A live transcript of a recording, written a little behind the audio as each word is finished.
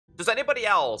Does anybody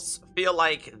else feel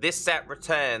like this set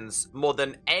returns more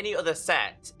than any other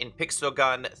set in Pixel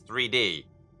Gun 3D?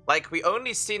 Like, we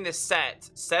only seen this set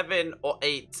 7 or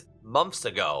 8 months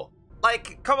ago.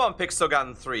 Like, come on, Pixel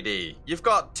Gun 3D. You've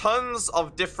got tons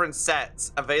of different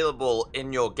sets available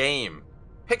in your game.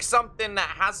 Pick something that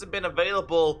hasn't been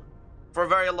available for a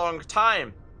very long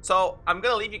time. So, I'm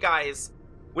gonna leave you guys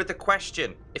with a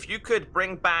question. If you could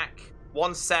bring back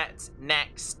one set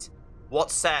next, what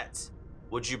set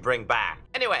would you bring back?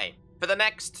 Anyway, for the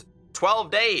next 12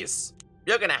 days,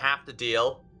 you're gonna have to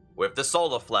deal with the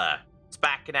solar flare. It's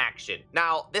back in action.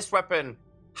 Now, this weapon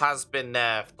has been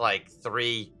nerfed like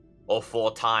 3 or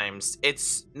 4 times.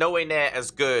 It's nowhere near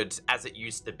as good as it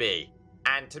used to be.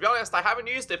 And to be honest, I haven't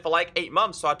used it for like 8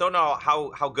 months, so I don't know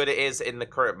how good it is in the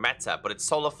current meta. But it's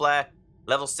solar flare,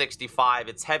 level 65.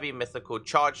 It's heavy, mythical,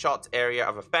 charge shot, area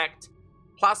of effect,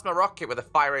 plasma rocket with a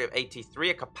fire rate of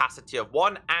 83, a capacity of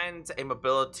 1, and a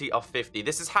mobility of 50.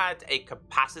 This has had a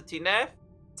capacity nerf,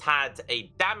 it's had a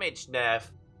damage nerf,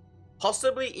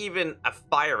 possibly even a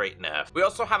fire rate nerf. We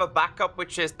also have a backup,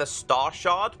 which is the Star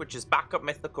Shard, which is backup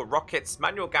mythical rockets,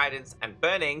 manual guidance, and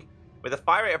burning, with a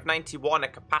fire rate of 91, a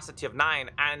capacity of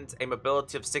 9, and a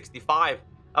mobility of 65.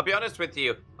 I'll be honest with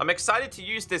you, I'm excited to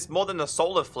use this more than the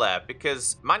solar flare,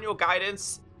 because manual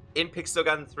guidance in Pixel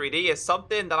Gun 3D is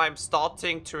something that I'm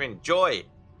starting to enjoy,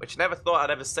 which I never thought I'd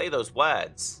ever say those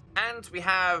words. And we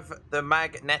have the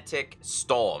Magnetic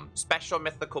Storm. Special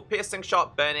mythical piercing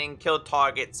shot, burning, kill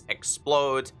targets,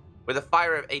 explode, with a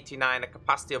fire of 89, a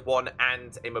capacity of 1,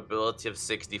 and a mobility of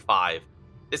 65.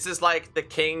 This is like the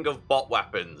king of bot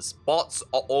weapons. Bots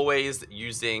are always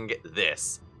using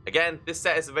this. Again, this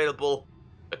set is available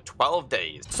for 12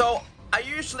 days. So, I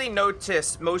usually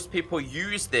notice most people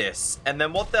use this, and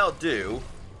then what they'll do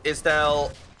is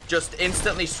they'll just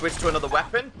instantly switch to another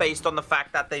weapon based on the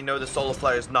fact that they know the solar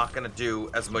flare is not going to do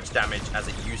as much damage as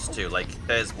it used to. Like,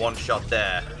 there's one shot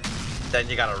there, then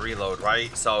you gotta reload,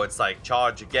 right? So it's like,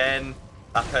 charge again.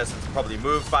 That person's probably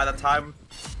moved by the time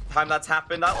that's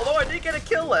happened. Although I did get a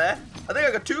kill there. I think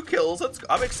I got 2 kills.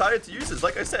 I'm excited to use this,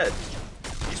 like I said.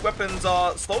 These weapons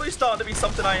are slowly starting to be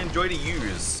something I enjoy to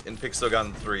use in Pixel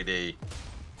Gun 3D.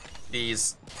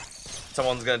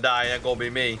 Someone's gonna die, it ain't gonna be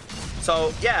me.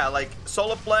 So, yeah, like,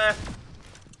 solar flare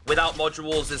without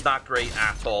modules is not great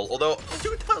at all. Although,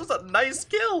 dude, that was a nice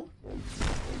kill.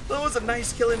 That was a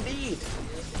nice kill indeed.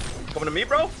 Coming to me,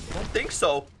 bro? I don't think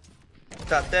so. Put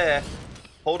that there.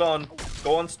 Hold on.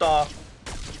 Go on, star.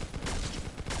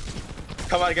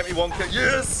 Come on, get me 1 kill.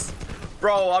 Yes!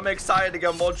 Bro, I'm excited to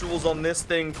get modules on this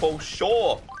thing for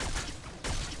sure.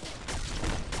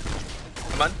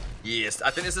 Come on. Yes.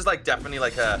 I think this is like definitely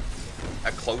like a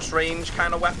close range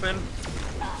kind of weapon.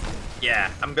 Yeah,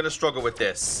 I'm going to struggle with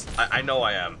this. I know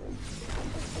I am.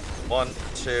 1,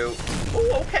 2.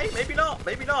 Oh, okay. Maybe not.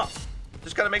 Maybe not.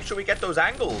 Just got to make sure we get those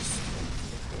angles.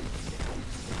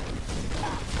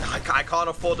 I can't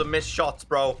afford to miss shots,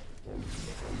 bro.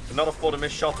 Cannot afford to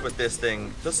miss shots with this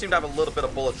thing. Does seem to have a little bit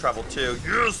of bullet travel too.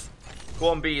 Yes! Go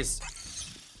on, bees.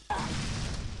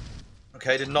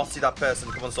 Okay, did not see that person.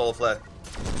 Come on, solar flare.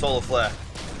 Solar flare.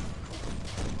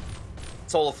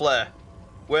 Solar flare.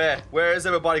 Where is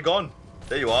everybody gone?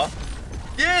 There you are.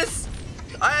 Yes!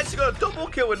 I actually got a double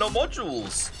kill with no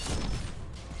modules.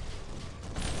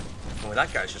 Oh,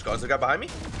 that guy's just got us. The guy behind me?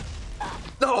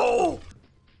 No!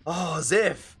 Oh,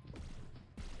 Ziff.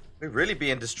 We're really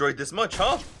being destroyed this much,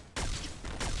 huh?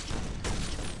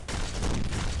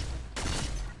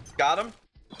 Got him.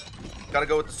 Gotta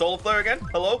go with the solar flare again.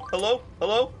 Hello? Hello?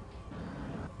 Hello?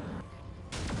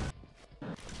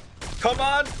 Come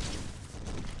on!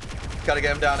 Gotta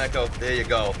get him down, Echo. There you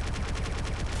go.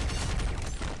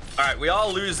 Alright, we are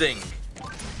losing.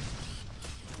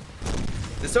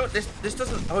 This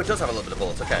doesn't... Oh, it does have a little bit of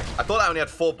bullets. Okay. I thought I only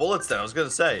had 4 bullets there. I was gonna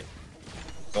say.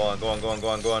 Go on, go on, go on, go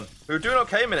on, go on. We were doing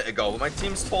okay a minute ago, but my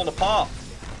team's fallen apart.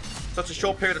 Such a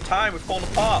short period of time, we've fallen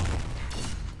apart.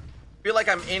 I feel like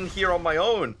I'm in here on my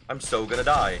own. I'm so gonna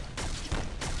die.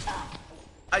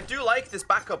 I do like this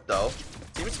backup, though.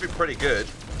 Seems to be pretty good.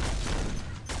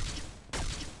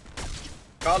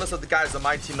 Regardless of the guys on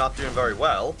my team not doing very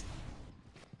well.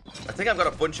 I think I've got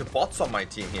a bunch of bots on my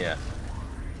team here.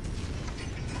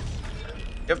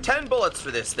 You have 10 bullets for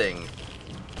this thing.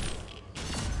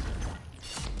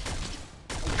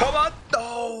 Come on!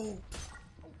 No!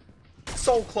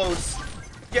 So close.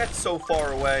 Yet so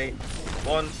far away.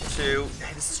 1, 2.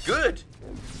 Hey, this is good.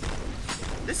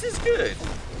 This is good.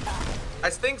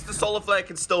 I think the solar flare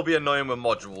can still be annoying with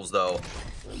modules, though.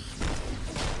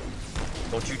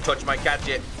 Don't you touch my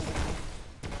gadget.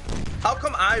 How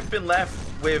come I've been left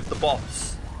with the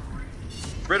bots?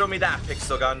 Riddle me that,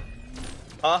 Pixel Gun.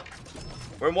 Huh?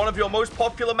 We're in one of your most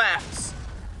popular maps.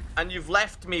 And you've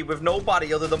left me with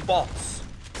nobody other than bots.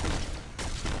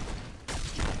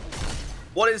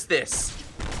 What is this?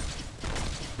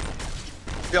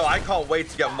 Yo, I can't wait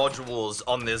to get modules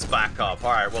on this backup.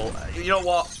 All right, well, you know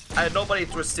what? I had nobody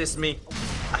to assist me.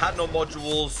 I had no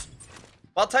modules.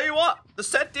 I'll tell you what, the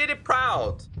set did it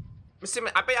proud.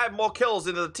 I bet I have more kills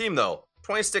into the team, though.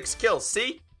 26 kills,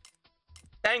 see?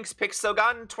 Thanks,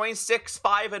 Pixelgun. 26,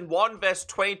 5, and 1 versus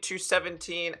 22,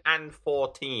 17, and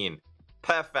 14.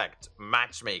 Perfect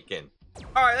matchmaking.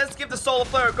 All right, let's give the Solar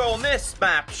Flare a go on this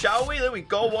map, shall we? There we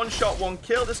go. One shot, one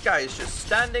kill. This guy is just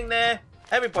standing there.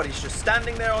 Everybody's just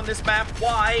standing there on this map.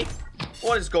 Why?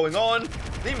 What is going on?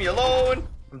 Leave me alone.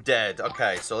 I'm dead.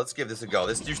 Okay, so let's give this a go.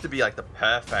 This used to be like the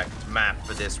perfect map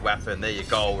for this weapon. There you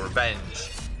go.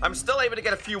 Revenge. I'm still able to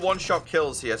get a few one-shot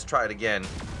kills here. Let's try it again.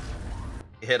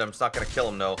 Hit him. It's not going to kill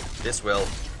him, though. This will.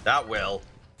 That will.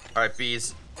 All right,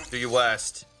 bees. Do your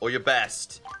worst. Or your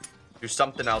best. Do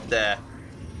something out there.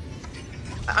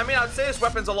 I mean, I'd say this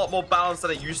weapon's a lot more balanced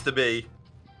than it used to be.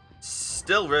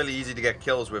 Still really easy to get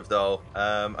kills with, though.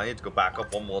 I need to go back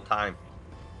up one more time.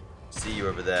 See you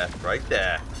over there. Right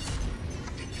there.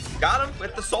 Got him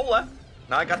with the solar.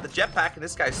 Now I got the jetpack, and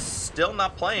this guy's still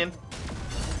not playing.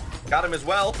 Got him as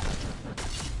well.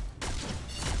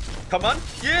 Come on.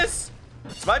 Yes!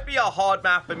 This might be a hard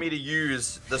map for me to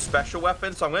use the special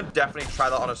weapon, so I'm going to definitely try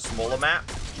that on a smaller map.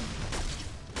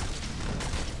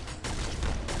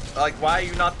 Like, why are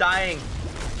you not dying?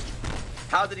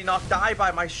 How did he not die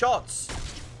by my shots?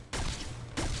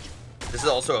 This is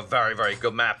also a very, very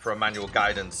good map for a manual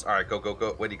guidance. All right, go, go,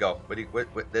 go. Where'd he go? Where,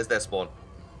 there's their spawn.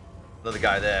 Another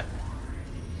guy there.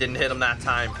 Didn't hit him that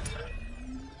time.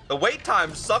 The wait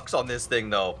time sucks on this thing,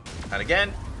 though. And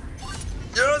again.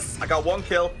 Yes! I got one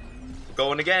kill.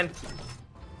 Going again.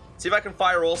 See if I can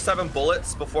fire all 7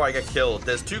 bullets before I get killed.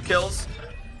 There's 2 kills.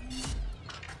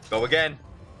 Go again.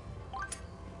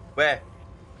 Where?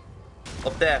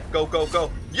 Up there. Go, go,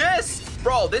 go. Yes!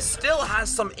 Bro, this still has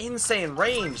some insane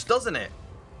range, doesn't it?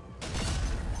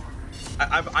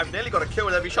 I've nearly got a kill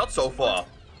with every shot so far.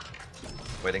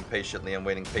 Waiting patiently. I'm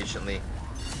waiting patiently.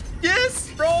 Yes,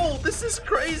 bro! This is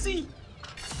crazy.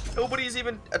 Nobody's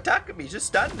even attacking me. Just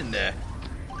standing there.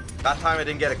 That time I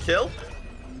didn't get a kill.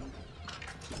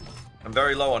 I'm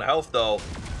very low on health, though.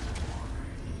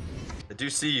 I do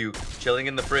see you chilling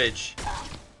in the fridge.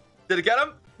 Did it get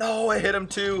him? No, I hit him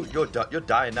too. You're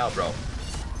dying now, bro.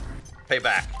 Pay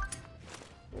back.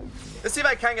 Let's see if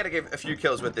I can get a few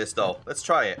kills with this, though. Let's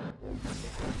try it.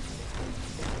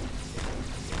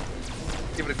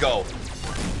 Give it a go.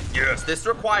 Yes, this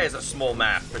requires a small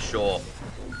map for sure.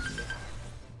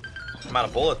 I'm out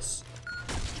of bullets.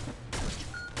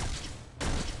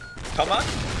 Come on.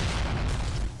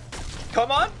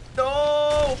 Come on.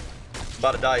 No. I'm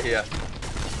about to die here.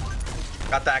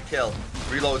 Got that kill.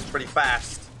 Reloads pretty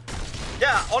fast.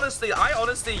 Yeah, honestly, I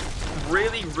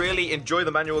really enjoy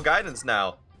the manual guidance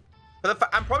now.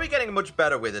 I'm probably getting much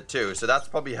better with it too, so that's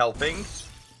probably helping.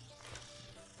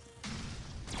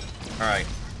 All right.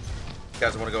 You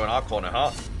guys want to go in our corner,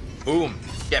 huh? Boom.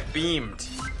 Get beamed.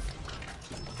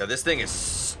 Yeah, this thing is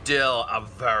still a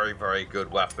very, very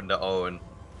good weapon to own.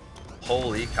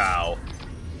 Holy cow.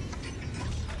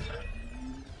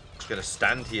 Just gonna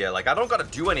stand here. Like, I don't gotta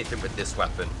do anything with this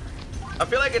weapon. I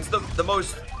feel like it's the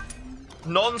most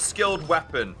non-skilled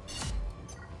weapon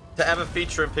to ever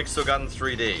feature in Pixel Gun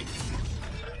 3D.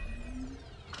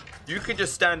 You can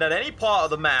just stand at any part of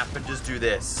the map and just do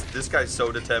this. This guy's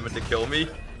so determined to kill me.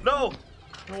 No!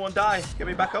 No one die. Get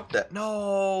me back up there.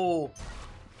 No!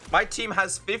 My team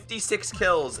has 56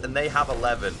 kills and they have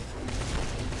 11.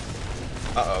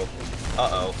 Uh-oh.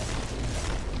 Uh-oh.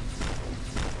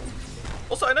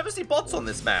 Also, I never see bots on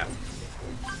this map.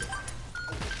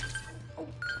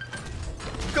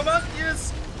 Come on,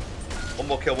 yes! One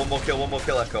more kill, one more kill, one more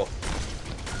kill, Echo.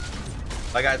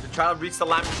 My guy's been trying to reach the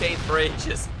lampshade for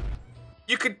ages.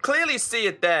 You could clearly see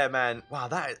it there, man. Wow,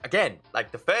 that, again,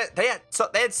 like the first, they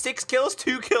had 6 kills,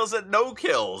 2 kills, and no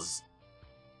kills.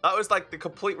 That was like the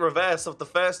complete reverse of the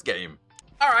first game.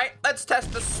 All right, let's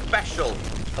test the special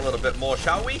a little bit more,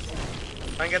 shall we?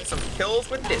 Try and get some kills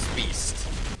with this beast.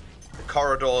 The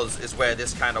corridors is where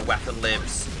this kind of weapon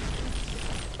lives.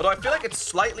 Although I feel like it's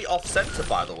slightly off-center,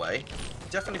 by the way.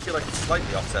 Definitely feel like it's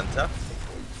slightly off-center.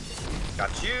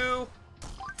 Got you.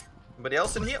 Anybody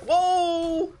else in here?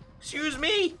 Whoa! Excuse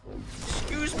me.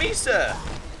 Excuse me, sir.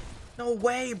 No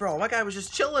way, bro. My guy was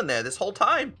just chilling there this whole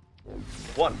time.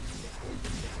 One.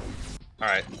 All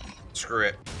right. Screw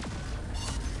it.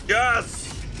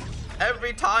 Yes!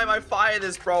 Every time I fire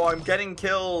this, bro, I'm getting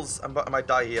kills. I might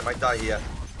die here. I might die here.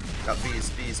 Got bees,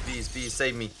 bees, bees, bees.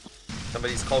 Save me.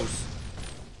 Somebody's close.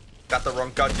 Got the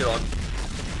wrong gadget on.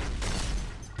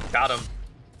 Got him.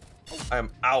 I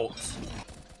am out.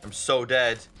 I'm so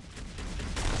dead.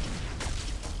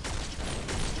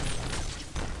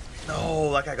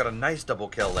 No, that guy got a nice double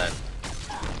kill then.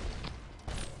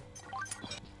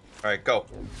 Alright, go.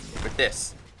 With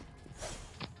this.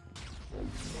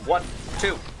 1,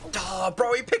 2. Oh,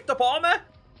 bro, he picked up armor.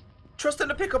 Trust him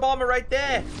to pick up armor right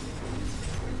there.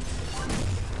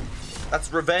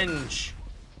 That's revenge.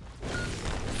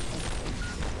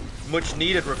 Much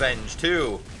needed revenge,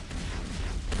 too.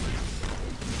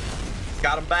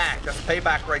 Got him back. That's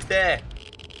payback right there.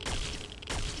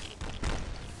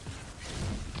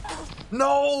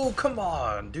 No, come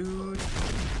on, dude.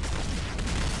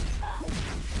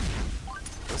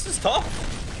 This is tough.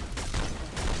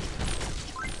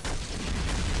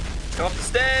 Go up the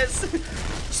stairs.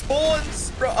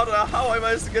 Spawns. Bro, I don't know how I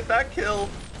managed to get that kill.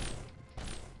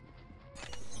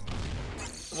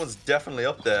 Someone's definitely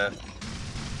up there.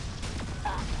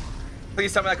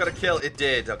 Please tell me I got a kill. It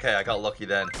did. Okay, I got lucky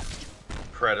then.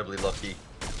 Incredibly lucky.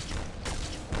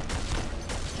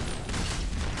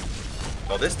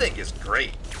 Oh, this thing is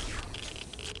great.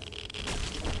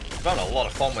 I'm having a lot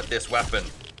of fun with this weapon.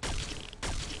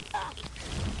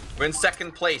 We're in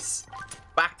 2nd place.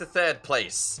 Back to 3rd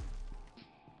place.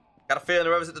 Got a feeling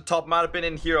whoever's at the top might have been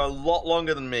in here a lot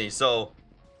longer than me, so...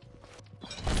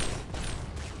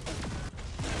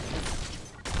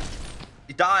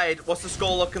 He died. What's the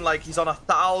score looking like? He's on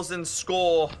 1,000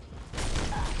 score.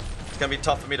 It's gonna be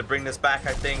tough for me to bring this back,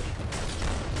 I think.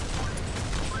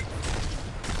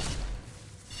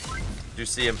 Do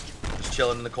see him. Just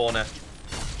chilling in the corner.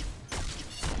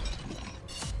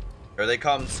 Here they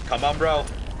comes. Come on, bro.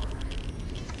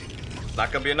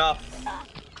 Not gonna be enough.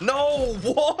 No,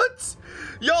 what?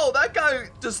 Yo, that guy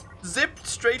just zipped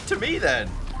straight to me then.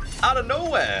 Out of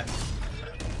nowhere.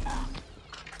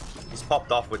 He's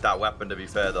popped off with that weapon, to be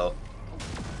fair, though.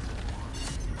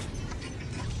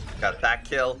 Got that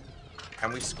kill.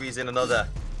 Can we squeeze in another?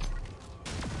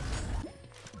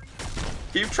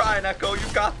 Keep trying, Echo.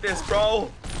 You got this,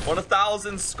 bro.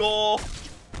 1,000 score.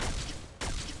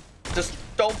 Just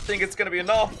don't think it's going to be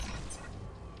enough.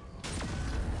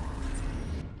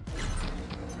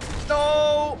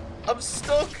 No! I'm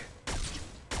stuck.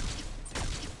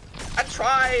 I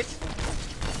tried.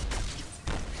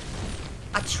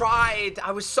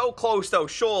 I was so close, though,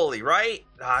 surely, right?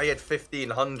 I had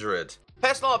 1,500.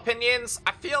 Personal opinions,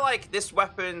 I feel like this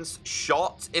weapon's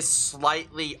shot is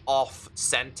slightly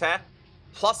off-center.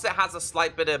 Plus, it has a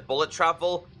slight bit of bullet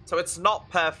travel, so it's not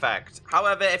perfect.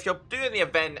 However, if you're doing the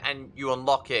event and you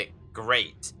unlock it,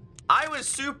 great. I was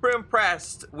super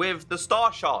impressed with the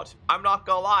Star Shot. I'm not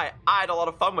gonna lie, I had a lot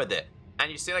of fun with it. And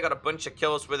you've seen I got a bunch of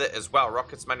kills with it as well.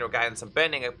 Rockets, manual guidance, and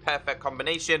burning, a perfect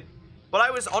combination. But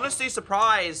I was honestly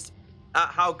surprised at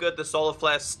how good the solar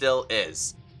flare still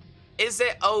is. Is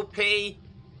it OP?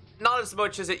 Not as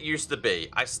much as it used to be.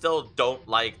 I still don't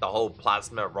like the whole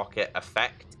plasma rocket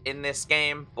effect in this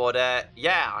game, but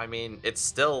yeah, I mean, it's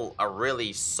still a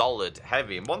really solid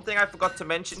heavy. And one thing I forgot to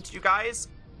mention to you guys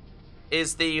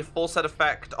is the full set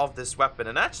effect of this weapon.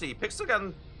 And actually, pixel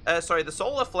gun, the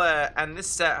solar flare and this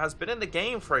set has been in the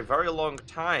game for a very long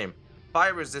time.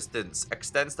 Fire resistance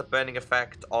extends the burning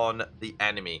effect on the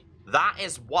enemy. That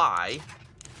is why,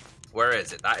 where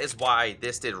is it? That is why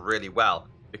this did really well,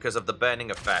 because of the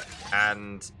burning effect.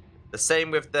 And the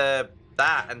same with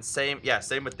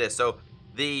same with this. So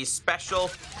the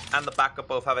special and the backup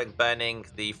both having burning,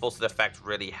 the full set effect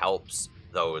really helps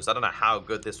those. I don't know how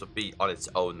good this would be on its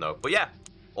own though. But yeah,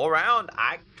 all around,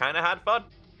 I kind of had fun.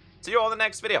 See you all in the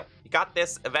next video. You got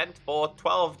this event for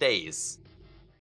 12 days.